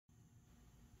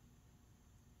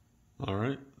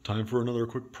Alright, time for another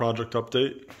quick project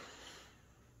update.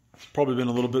 It's probably been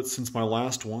a little bit since my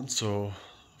last one, so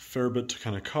a fair bit to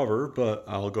kind of cover, but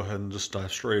I'll go ahead and just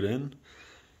dive straight in.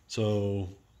 So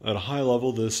at a high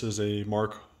level, this is a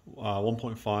Mark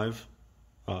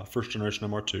 1.5 first generation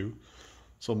MR2.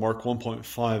 So Mark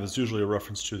 1.5 is usually a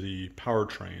reference to the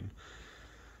powertrain.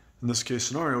 In this case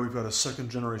scenario, we've got a second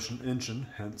generation engine,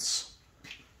 hence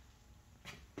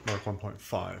Mark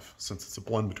 1.5, since it's a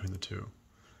blend between the two.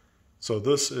 So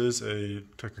this is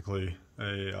technically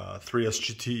a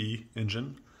 3SGTE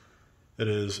engine. It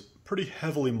is pretty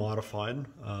heavily modified.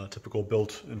 Typical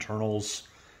built internals.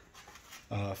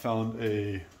 Found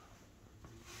a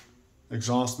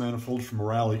exhaust manifold from a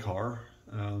rally car.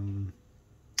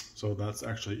 So that's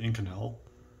actually inconel.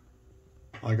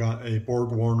 I got a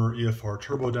Borg Warner EFR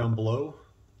turbo down below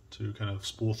to kind of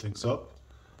spool things up.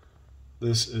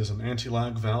 This is an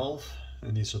anti-lag valve,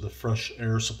 and these are the fresh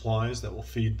air supplies that will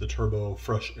feed the turbo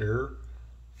fresh air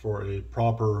for a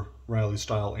proper rally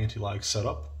style anti-lag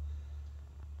setup.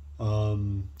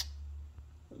 Not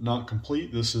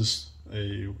complete. This is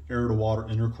a air to water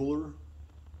intercooler.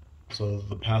 So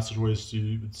the passageways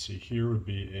you would see here would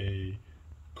be a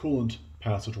coolant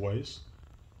passageways.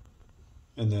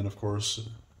 And then of course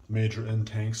major end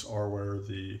tanks are where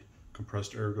the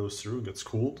compressed air goes through and gets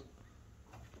cooled.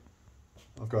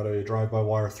 I've got a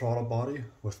drive-by-wire throttle body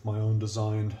with my own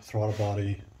designed throttle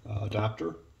body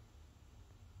adapter.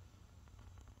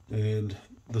 And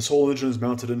this whole engine is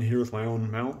mounted in here with my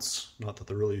own mounts. Not that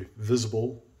they're really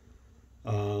visible.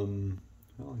 Well,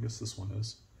 I guess this one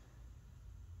is.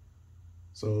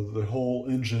 So the whole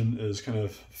engine is kind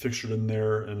of fixtured in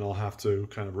there, and I'll have to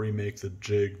kind of remake the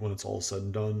jig when it's all said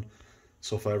and done.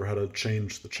 So if I ever had to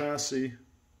change the chassis,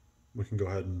 we can go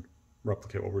ahead and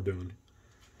replicate what we're doing.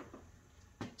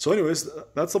 So anyways,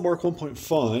 that's the Mark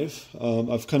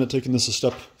 1.5. I've kind of taken this a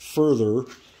step further.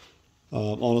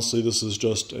 Honestly, this is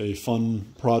just a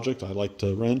fun project. I like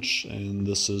to wrench, and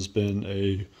this has been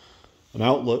an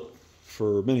outlet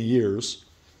for many years,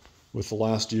 with the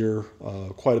last year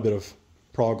quite a bit of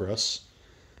progress.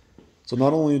 So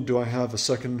not only do I have a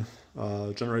second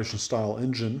generation style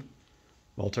engine,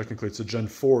 well technically it's a Gen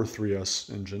 4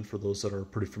 3S engine for those that are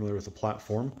pretty familiar with the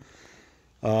platform.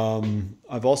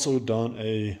 I've also done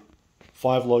a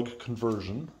 5-lug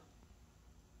conversion,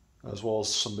 as well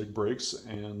as some big brakes,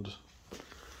 and a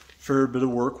fair bit of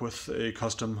work with a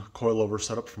custom coilover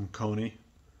setup from Koni.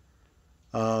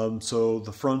 So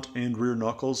the front and rear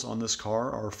knuckles on this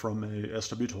car are from a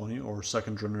SW20 or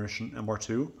second generation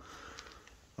MR2.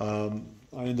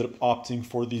 I ended up opting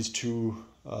for these two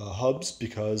hubs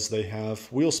because they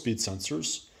have wheel speed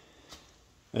sensors.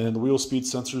 And the wheel speed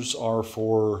sensors are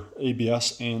for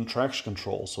ABS and traction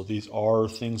control. So these are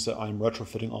things that I'm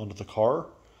retrofitting onto the car.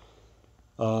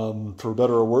 For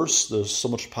better or worse, there's so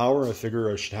much power, I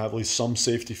figure I should have at least some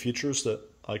safety features that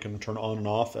I can turn on and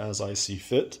off as I see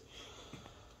fit.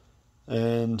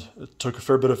 And it took a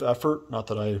fair bit of effort, not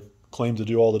that I claim to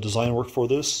do all the design work for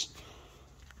this.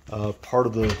 Part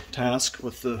of the task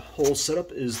with the whole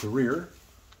setup is the rear.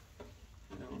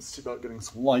 Now let's see about getting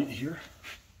some light here.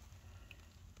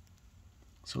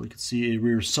 So we can see a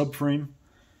rear subframe.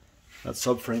 That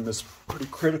subframe is pretty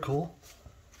critical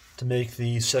to make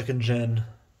the second gen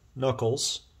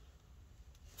knuckles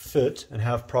fit and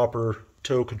have proper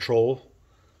toe control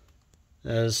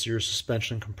as your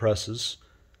suspension compresses.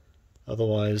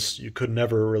 Otherwise, you could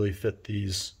never really fit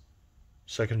these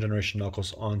second generation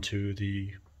knuckles onto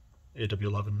the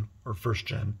Aw11 or first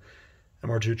gen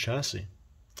MR2 chassis.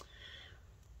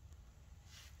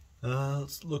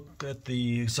 Let's look at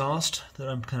the exhaust that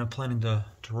I'm kind of planning to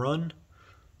run.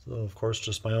 So of course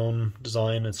just my own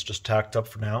design, it's just tacked up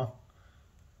for now.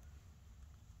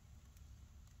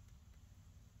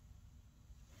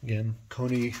 Again,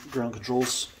 Koni ground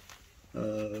controls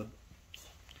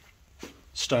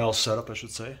style setup, I should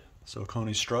say. So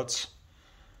Koni struts.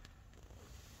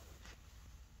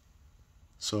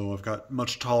 So I've got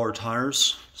much taller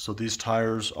tires. So these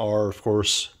tires are, of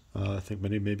course, I think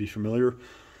many may be familiar,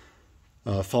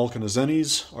 Falcon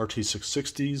Azenis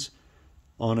RT660s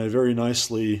on a very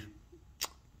nicely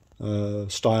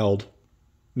styled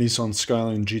Nissan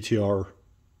Skyline GTR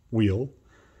wheel.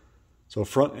 So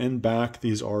front and back,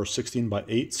 these are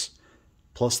 16x8s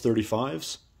plus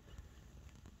 35s.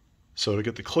 So to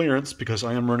get the clearance, because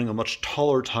I am running a much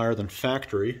taller tire than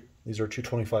factory, these are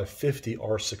 225/50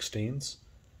 R16s.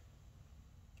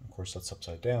 Of course, that's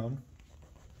upside down.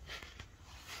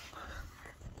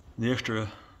 The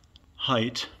extra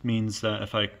height means that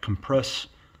if I compress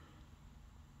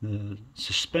the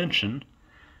suspension,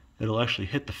 it'll actually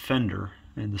hit the fender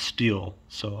and the steel.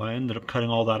 So I ended up cutting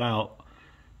all that out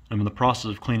I'm in the process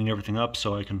of cleaning everything up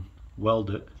so I can weld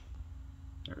it.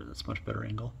 There, that's a much better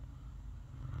angle.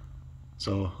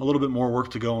 So a little bit more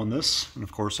work to go on this, and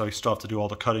of course I still have to do all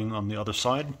the cutting on the other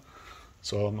side.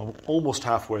 So I'm almost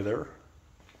halfway there.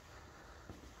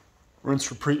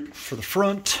 Rinse repeat for the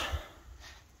front.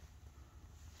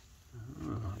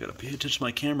 I gotta pay attention to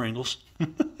my camera angles.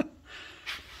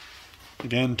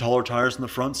 Again, taller tires in the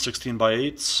front,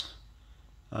 16x8s.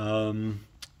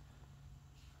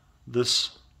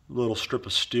 This little strip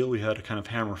of steel we had to kind of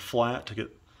hammer flat to get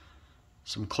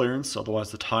some clearance, otherwise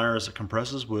the tire as it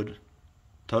compresses would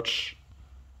touch,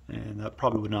 and that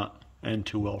probably would not end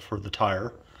too well for the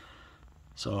tire.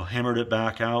 So hammered it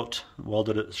back out,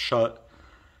 welded it shut,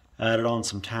 added on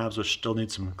some tabs which still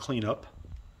need some cleanup,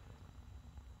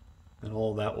 and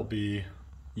all of that will be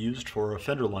used for a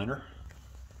fender liner.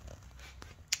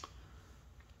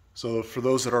 So for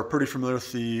those that are pretty familiar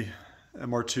with the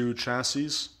MR2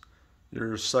 chassis,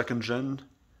 your second gen,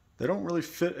 they don't really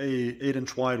fit a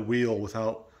 8-inch wide wheel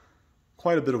without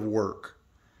quite a bit of work.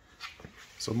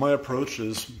 So my approach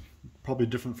is probably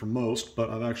different from most, but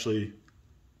I've actually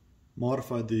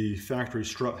modified the factory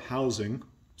strut housing,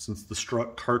 since the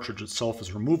strut cartridge itself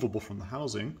is removable from the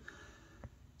housing.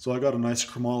 So I got a nice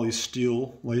chromoly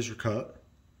steel laser cut.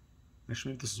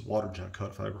 Actually, maybe this is water jet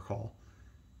cut if I recall.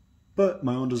 But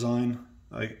my own design,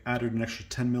 I added an extra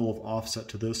 10 mil of offset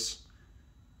to this,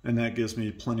 and that gives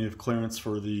me plenty of clearance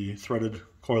for the threaded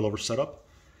coilover setup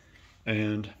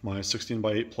and my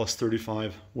 16x8 plus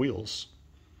 35 wheels.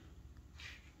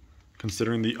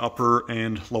 Considering the upper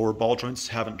and lower ball joints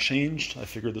haven't changed, I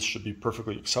figured this should be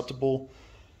perfectly acceptable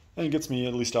and it gets me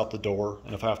at least out the door,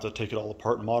 and if I have to take it all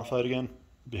apart and modify it again,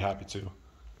 I'd be happy to.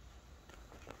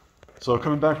 So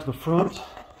coming back to the front,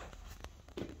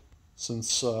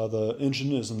 since the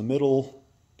engine is in the middle,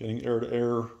 getting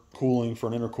air-to-air cooling for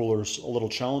an intercooler is a little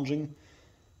challenging,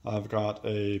 I've got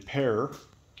a pair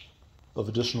of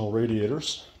additional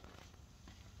radiators.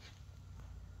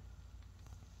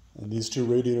 And these two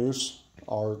radiators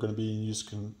are going to be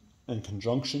used in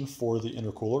conjunction for the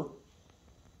intercooler.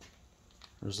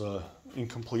 There's an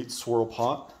incomplete swirl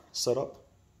pot setup,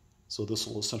 so this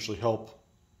will essentially help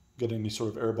get any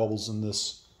sort of air bubbles in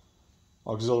this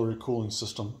auxiliary cooling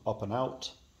system up and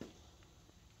out.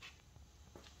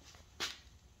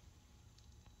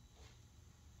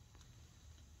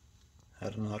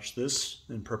 Had to notch this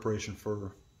in preparation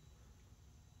for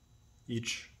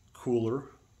each cooler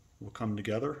will come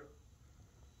together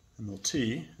and they'll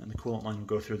tee, and the coolant line will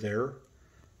go through there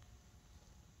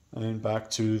and back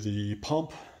to the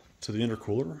pump to the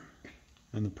intercooler,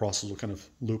 and the process will kind of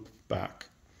loop back.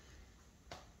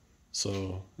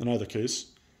 So in either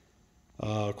case,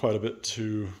 quite a bit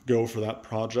to go for that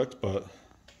project, but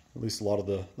at least a lot of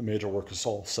the major work is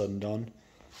all said and done.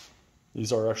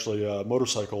 These are actually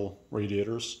motorcycle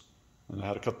radiators, and I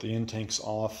had to cut the intakes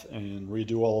off and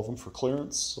redo all of them for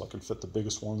clearance so I can fit the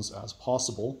biggest ones as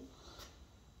possible.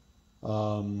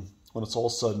 When it's all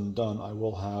said and done, I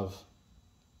will have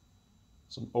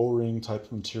some O-ring type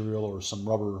of material or some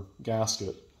rubber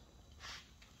gasket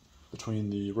between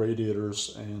the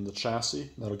radiators and the chassis.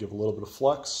 That'll give a little bit of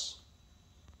flex.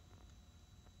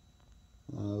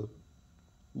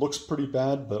 Looks pretty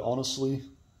bad, but honestly,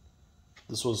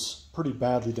 this was pretty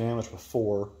badly damaged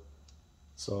before,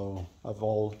 so I've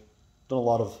done a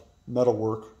lot of metal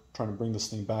work trying to bring this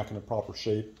thing back into proper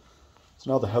shape.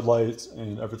 So now the headlights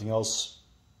and everything else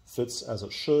fits as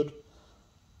it should,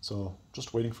 so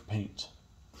just waiting for paint.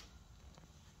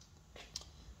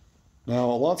 Now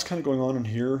a lot's kind of going on in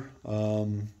here,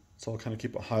 so I'll kind of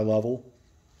keep it high level.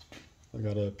 I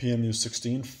got a PMU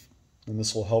 16, and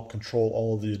this will help control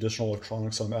all of the additional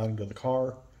electronics I'm adding to the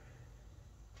car.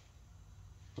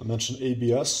 I mentioned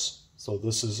ABS, so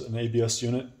this is an ABS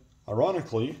unit,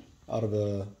 ironically, out of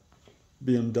a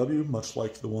BMW, much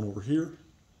like the one over here.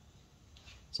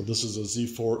 So this is a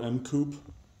Z4 M Coupe,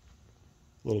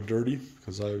 a little dirty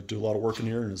because I do a lot of work in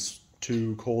here and it's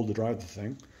too cold to drive the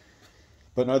thing.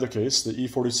 But in either case, the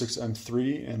E46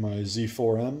 M3 and my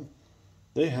Z4M,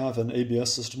 they have an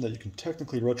ABS system that you can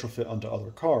technically retrofit onto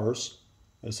other cars.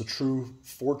 It's a true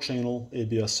 4-channel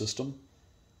ABS system,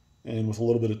 and with a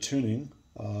little bit of tuning,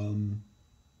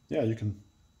 yeah, you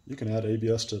can add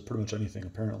ABS to pretty much anything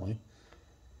apparently.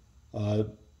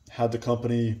 Had the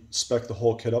company spec the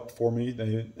whole kit up for me,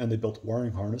 and they built a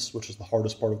wiring harness, which is the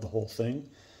hardest part of the whole thing,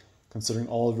 considering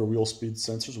all of your wheel speed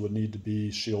sensors would need to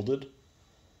be shielded.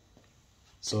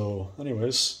 So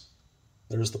anyways,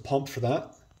 there's the pump for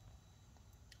that.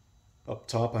 Up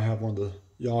top I have one of the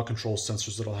yaw control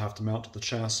sensors that I'll have to mount to the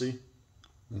chassis.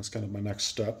 And that's kind of my next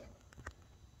step.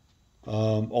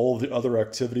 All of the other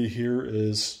activity here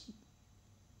is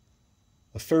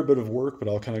a fair bit of work, but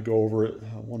I'll kind of go over it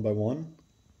one by one.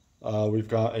 We've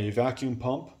got a vacuum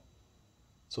pump.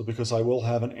 So because I will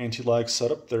have an anti-lag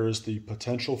setup, there is the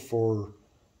potential for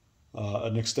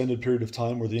an extended period of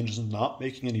time where the engine is not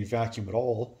making any vacuum at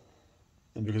all.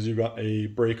 And because you've got a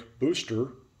brake booster,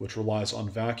 which relies on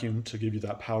vacuum to give you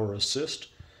that power assist,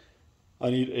 I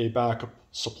need a backup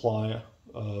supply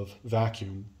of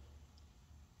vacuum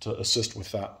to assist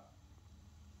with that.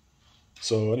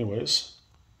 So anyways,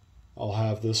 I'll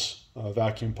have this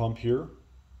vacuum pump here.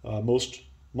 Most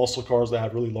muscle cars that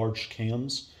have really large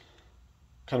cams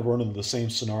kind of run into the same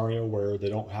scenario where they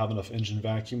don't have enough engine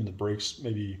vacuum and the brakes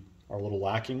maybe are a little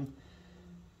lacking.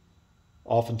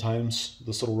 Oftentimes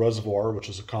this little reservoir, which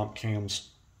is a comp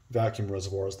cam's vacuum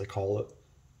reservoir as they call it,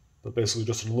 but basically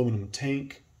just an aluminum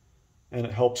tank, and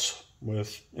it helps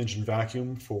with engine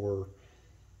vacuum for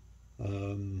at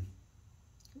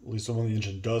least when the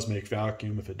engine does make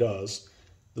vacuum. If it does,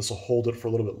 this will hold it for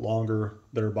a little bit longer,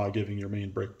 thereby giving your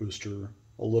main brake booster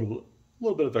a little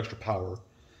bit of extra power.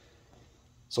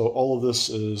 So all of this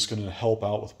is going to help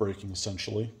out with braking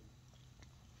essentially.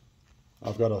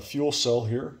 I've got a fuel cell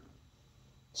here.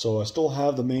 So I still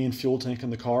have the main fuel tank in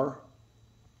the car,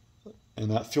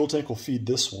 and that fuel tank will feed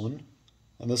this one.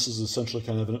 And this is essentially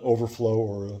kind of an overflow,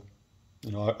 or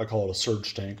I call it a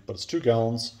surge tank, but it's 2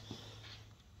 gallons.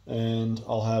 And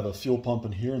I'll have a fuel pump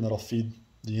in here, and that'll feed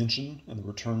the engine, and the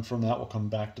return from that will come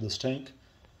back to this tank.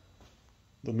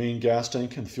 The main gas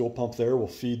tank and fuel pump there will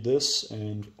feed this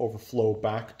and overflow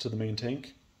back to the main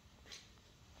tank.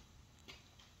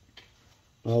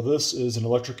 Now this is an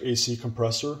electric AC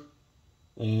compressor,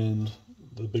 and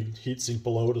the big heatsink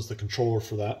below it is the controller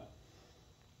for that.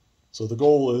 So the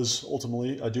goal is,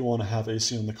 ultimately, I do want to have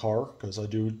AC in the car because I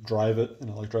do drive it,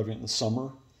 and I like driving it in the summer.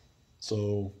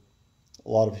 So a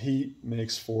lot of heat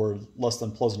makes for less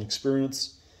than pleasant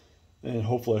experience, and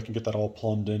hopefully I can get that all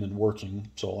plumbed in and working,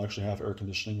 so I'll actually have air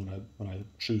conditioning when I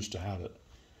choose to have it.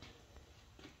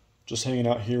 Just hanging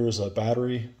out here is a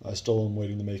battery. I still am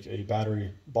waiting to make a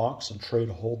battery box and tray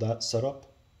to hold that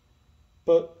setup,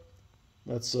 but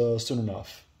that's soon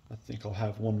enough. I think I'll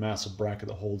have one massive bracket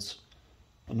that holds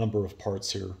a number of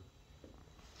parts here.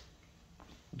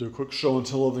 I'll do a quick show and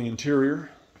tell of the interior.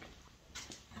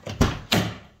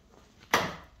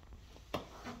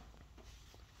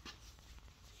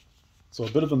 So a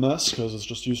bit of a mess because it's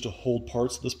just used to hold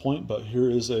parts at this point, but here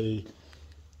is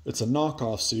it's a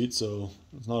knockoff seat, so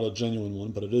it's not a genuine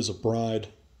one, but it is a bride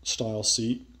style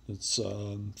seat. It's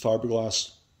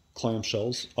fiberglass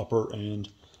clamshells, upper and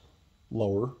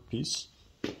lower piece.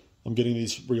 I'm getting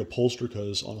these reupholstered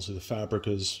because honestly the fabric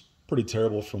is pretty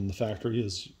terrible from the factory,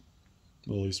 as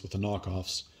well, at least with the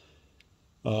knockoffs.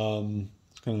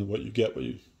 It's kind of what you get,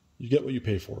 what you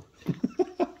pay for.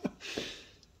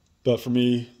 But for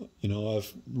me,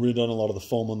 I've redone a lot of the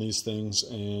foam on these things,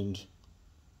 and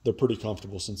they're pretty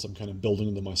comfortable since I'm kind of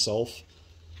building them myself.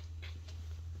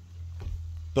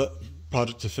 But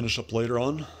project to finish up later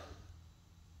on.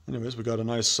 Anyways, we got a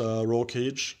nice roll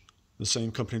cage. The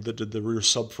same company that did the rear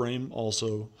subframe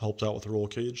also helped out with the roll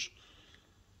cage.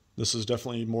 This is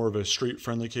definitely more of a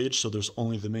street-friendly cage, so there's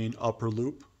only the main upper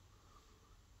loop.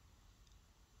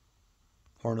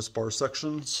 Harness bar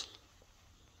sections.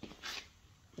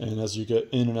 And as you get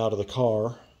in and out of the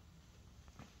car,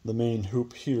 the main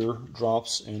hoop here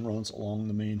drops and runs along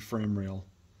the main frame rail.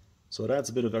 So it adds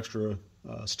a bit of extra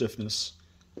stiffness,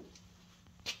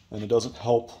 and it doesn't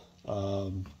help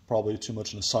probably too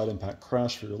much in a side impact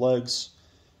crash for your legs,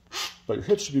 but your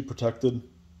hips should be protected.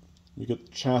 You get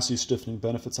the chassis stiffening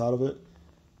benefits out of it,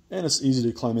 and it's easy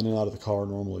to climb in and out of the car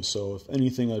normally. So if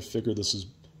anything, I figure this is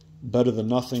better than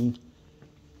nothing,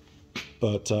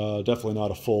 but definitely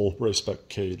not a full race spec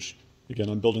cage. Again,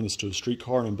 I'm building this to a street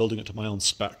car, and I'm building it to my own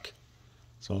spec.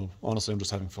 So honestly, I'm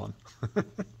just having fun. Got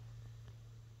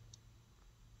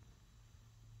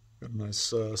a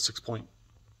nice 6-point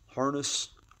harness.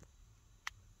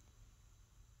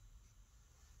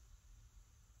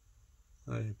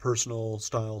 A personal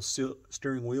style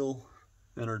steering wheel,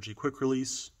 energy quick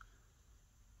release.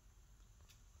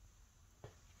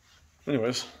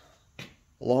 Anyways, a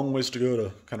long ways to go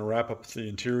to kind of wrap up the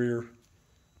interior.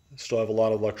 I still have a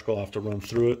lot of electrical. I have to run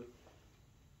through it.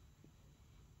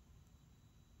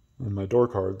 And my door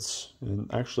cards. And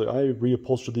actually, I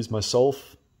reupholstered these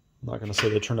myself. I'm not going to say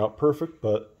they turned out perfect,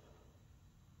 but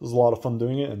it was a lot of fun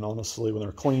doing it. And honestly, when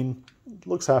they're clean, it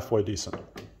looks halfway decent.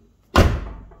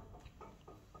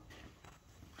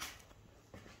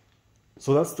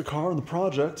 So that's the car and the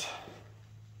project.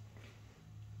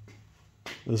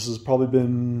 This has probably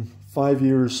been 5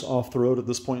 years off the road at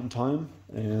this point in time,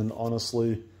 and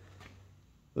honestly,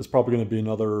 there's probably going to be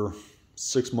another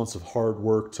 6 months of hard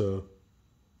work to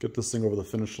get this thing over the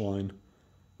finish line.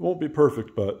 It won't be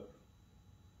perfect, but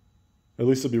at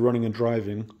least it'll be running and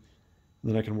driving. And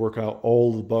then I can work out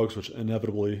all the bugs which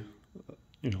inevitably,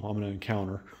 I'm going to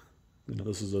encounter.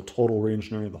 This is a total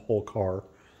re-engineering of the whole car.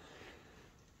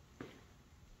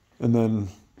 And then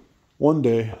one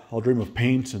day I'll dream of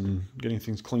paint and getting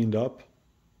things cleaned up.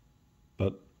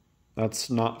 But that's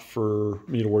not for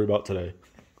me to worry about today.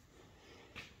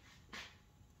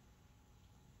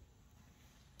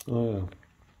 Oh yeah.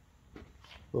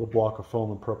 Little block of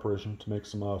foam in preparation to make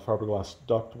some fiberglass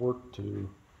duct work to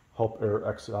help air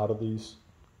exit out of these.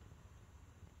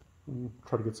 And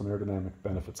try to get some aerodynamic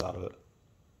benefits out of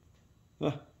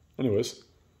it. Anyways,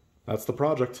 that's the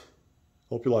project.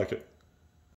 Hope you like it.